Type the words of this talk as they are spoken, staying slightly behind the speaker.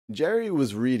Jerry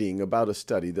was reading about a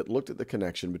study that looked at the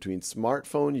connection between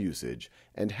smartphone usage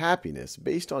and happiness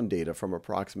based on data from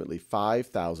approximately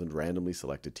 5,000 randomly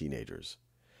selected teenagers.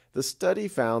 The study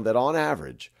found that on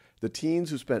average, the teens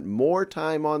who spent more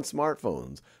time on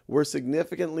smartphones were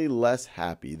significantly less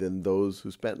happy than those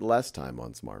who spent less time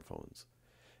on smartphones.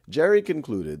 Jerry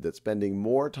concluded that spending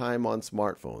more time on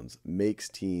smartphones makes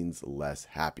teens less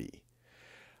happy.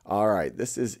 All right,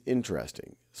 this is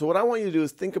interesting. So what I want you to do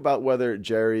is think about whether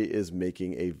Jerry is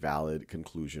making a valid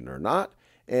conclusion or not,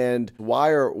 and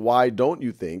why don't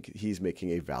you think he's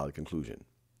making a valid conclusion.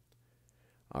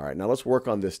 All right, now let's work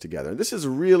on this together. This is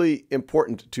really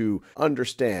important to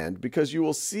understand because you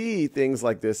will see things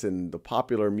like this in the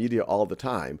popular media all the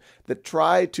time that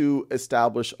try to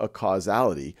establish a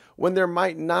causality when there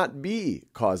might not be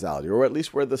causality, or at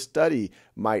least where the study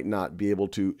might not be able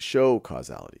to show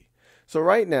causality. So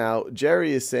right now,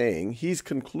 Jerry is saying he's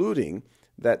concluding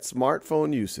that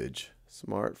smartphone usage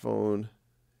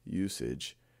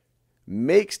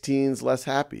makes teens less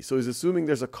happy. So he's assuming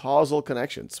there's a causal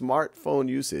connection. Smartphone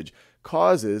usage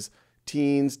causes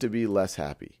teens to be less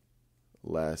happy.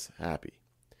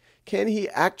 Can he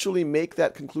actually make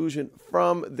that conclusion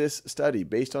from this study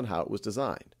based on how it was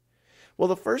designed? Well,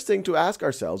 the first thing to ask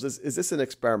ourselves is this an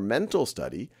experimental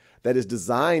study that is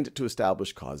designed to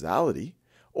establish causality?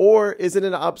 Or is it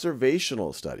an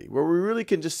observational study where we really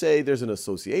can just say there's an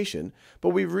association, but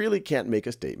we really can't make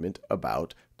a statement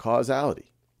about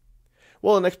causality?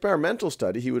 Well, an experimental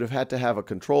study, he would have had to have a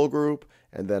control group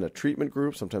and then a treatment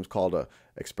group, sometimes called an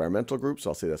experimental group. So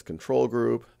I'll say that's control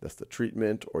group, that's the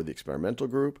treatment or the experimental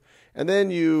group. And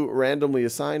then you randomly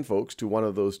assign folks to one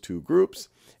of those two groups.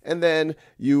 And then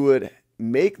you would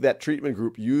make that treatment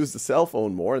group use the cell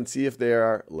phone more and see if they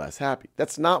are less happy.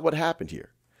 That's not what happened here.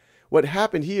 What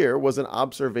happened here was an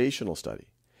observational study.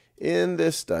 In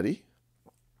this study,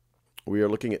 we are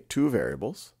looking at two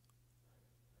variables.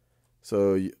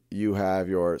 So you have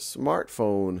your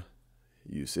smartphone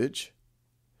usage,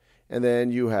 and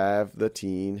then you have the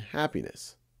teen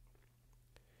happiness.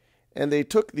 And they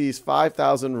took these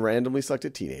 5,000 randomly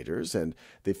selected teenagers, and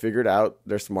they figured out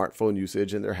their smartphone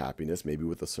usage and their happiness, maybe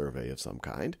with a survey of some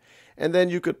kind. And then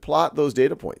you could plot those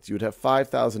data points. You would have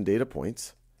 5,000 data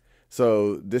points.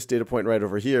 So this data point right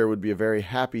over here would be a very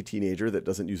happy teenager that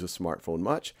doesn't use a smartphone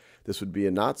much. This would be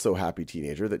a not so happy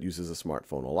teenager that uses a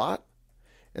smartphone a lot.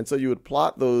 And so you would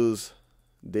plot those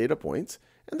data points,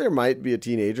 and there might be a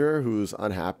teenager who's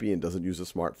unhappy and doesn't use a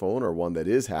smartphone, or one that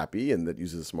is happy and that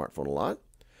uses a smartphone a lot.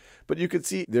 But you could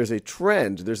see there's a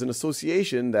trend, there's an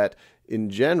association that in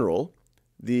general,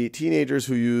 the teenagers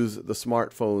who use the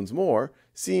smartphones more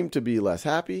seem to be less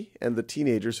happy, and the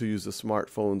teenagers who use the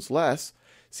smartphones less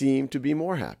seem to be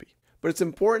more happy. But it's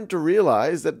important to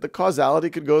realize that the causality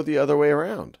could go the other way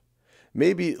around.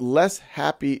 Maybe less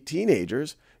happy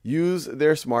teenagers use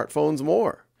their smartphones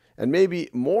more, and maybe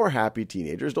more happy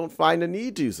teenagers don't find a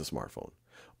need to use a smartphone.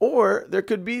 Or there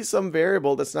could be some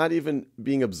variable that's not even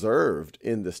being observed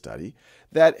in the study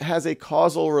that has a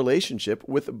causal relationship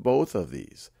with both of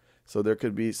these. So there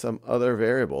could be some other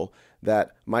variable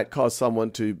that might cause someone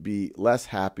to be less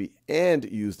happy and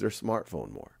use their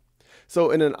smartphone more. So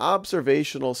in an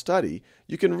observational study,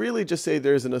 you can really just say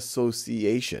there's an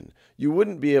association. You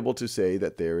wouldn't be able to say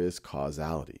that there is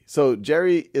causality. So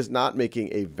Jerry is not making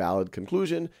a valid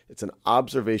conclusion. It's an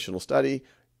observational study.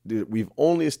 We've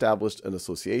only established an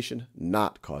association,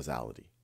 not causality.